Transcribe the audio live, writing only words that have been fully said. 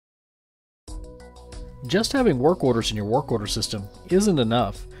Just having work orders in your work order system isn't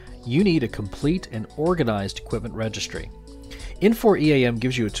enough. You need a complete and organized equipment registry. Infor EAM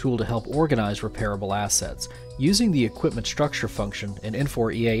gives you a tool to help organize repairable assets. Using the equipment structure function in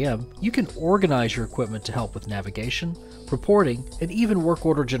Infor EAM, you can organize your equipment to help with navigation, reporting, and even work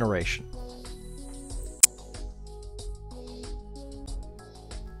order generation.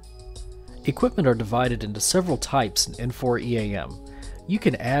 Equipment are divided into several types in Infor EAM. You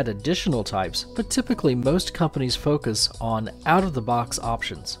can add additional types, but typically most companies focus on out-of-the-box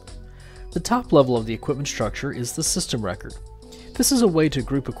options. The top level of the equipment structure is the system record. This is a way to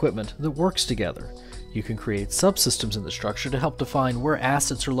group equipment that works together. You can create subsystems in the structure to help define where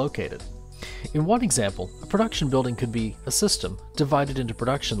assets are located. In one example, a production building could be a system divided into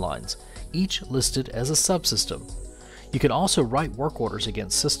production lines, each listed as a subsystem. You can also write work orders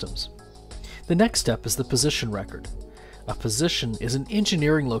against systems. The next step is the position record. A position is an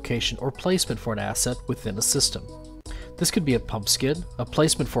engineering location or placement for an asset within a system. This could be a pump skid, a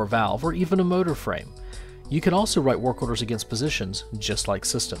placement for a valve, or even a motor frame. You can also write work orders against positions, just like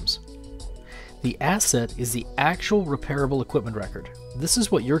systems. The asset is the actual repairable equipment record. This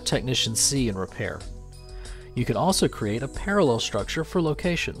is what your technicians see and repair. You can also create a parallel structure for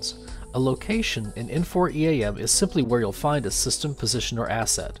locations. A location in Infor EAM is simply where you'll find a system, position, or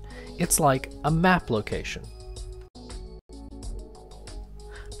asset. It's like a map location.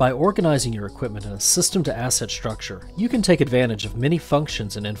 By organizing your equipment in a system-to-asset structure, you can take advantage of many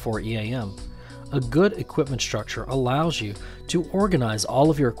functions in Infor EAM. A good equipment structure allows you to organize all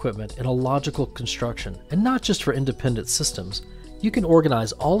of your equipment in a logical construction, and not just for independent systems. You can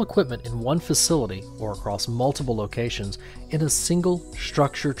organize all equipment in one facility or across multiple locations in a single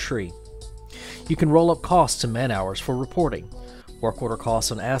structure tree. You can roll up costs and man-hours for reporting. Work order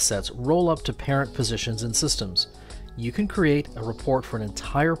costs on assets roll up to parent positions in systems. You can create a report for an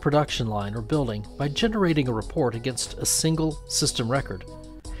entire production line or building by generating a report against a single system record,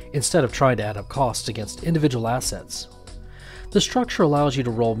 instead of trying to add up costs against individual assets. The structure allows you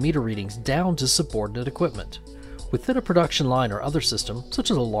to roll meter readings down to subordinate equipment. Within a production line or other system,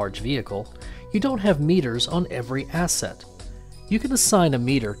 such as a large vehicle, you don't have meters on every asset. You can assign a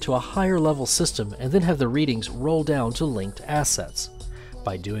meter to a higher level system and then have the readings roll down to linked assets.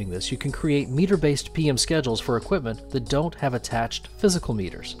 By doing this, you can create meter-based PM schedules for equipment that don't have attached physical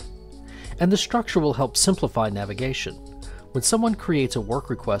meters. And the structure will help simplify navigation. When someone creates a work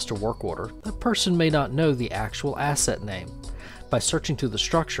request or work order, that person may not know the actual asset name. By searching through the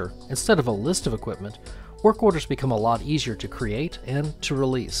structure, instead of a list of equipment, work orders become a lot easier to create and to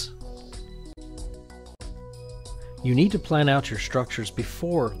release. You need to plan out your structures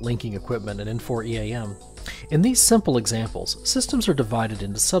before linking equipment in Infor EAM. In these simple examples, systems are divided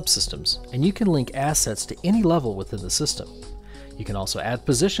into subsystems, and you can link assets to any level within the system. You can also add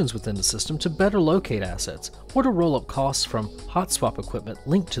positions within the system to better locate assets, or to roll up costs from hot swap equipment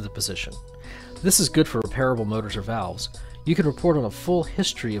linked to the position. This is good for repairable motors or valves. You can report on a full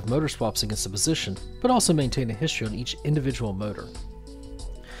history of motor swaps against a position, but also maintain a history on each individual motor.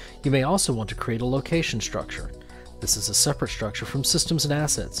 You may also want to create a location structure. This is a separate structure from systems and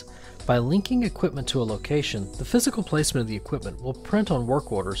assets. By linking equipment to a location, the physical placement of the equipment will print on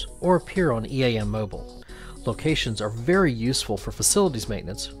work orders or appear on EAM Mobile. Locations are very useful for facilities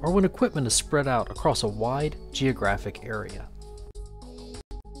maintenance or when equipment is spread out across a wide geographic area.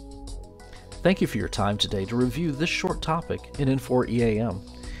 Thank you for your time today to review this short topic in Infor EAM.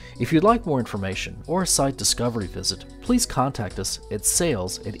 If you'd like more information or a site discovery visit, please contact us at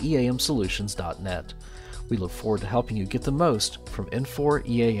sales@eamsolutions.net. We look forward to helping you get the most from Infor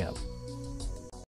EAM.